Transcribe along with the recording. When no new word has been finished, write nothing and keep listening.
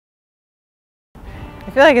I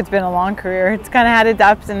feel like it's been a long career. It's kind of had its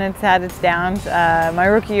ups and it's had its downs. My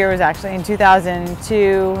rookie year was actually in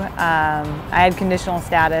 2002. I had conditional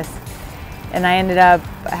status and I ended up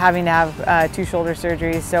having to have 2 shoulder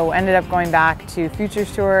surgeries. So ended up going back to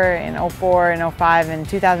Futures Tour in 04 and 05. In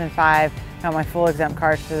 2005, got my full exempt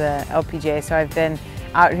card for the LPGA. So I've been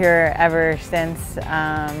out here ever since.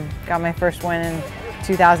 Got my first win in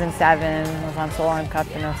 2007, was on Solheim Cup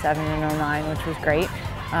in 07 and 09, which was great.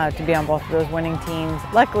 To be on both of those winning teams.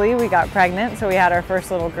 Luckily, we got pregnant, so we had our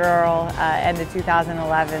first little girl end of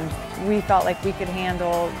 2011. We felt like we could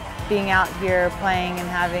handle being out here playing and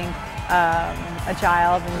having a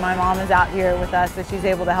child. And my mom is out here with us, so she's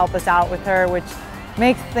able to help us out with her, which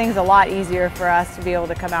makes things a lot easier for us to be able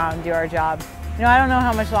to come out and do our job. You know, I don't know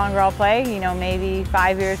how much longer I'll play, you know, maybe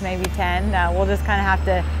 5 years, maybe 10. We'll just kind of have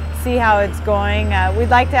to see how it's going. We'd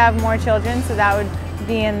like to have more children, so that would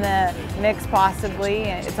be in the mix possibly.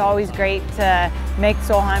 It's always great to make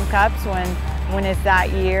Solheim Cups when it's that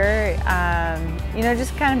year. You know,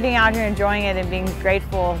 just kind of being out here enjoying it and being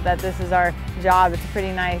grateful that this is our job. It's a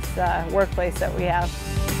pretty nice workplace that we have.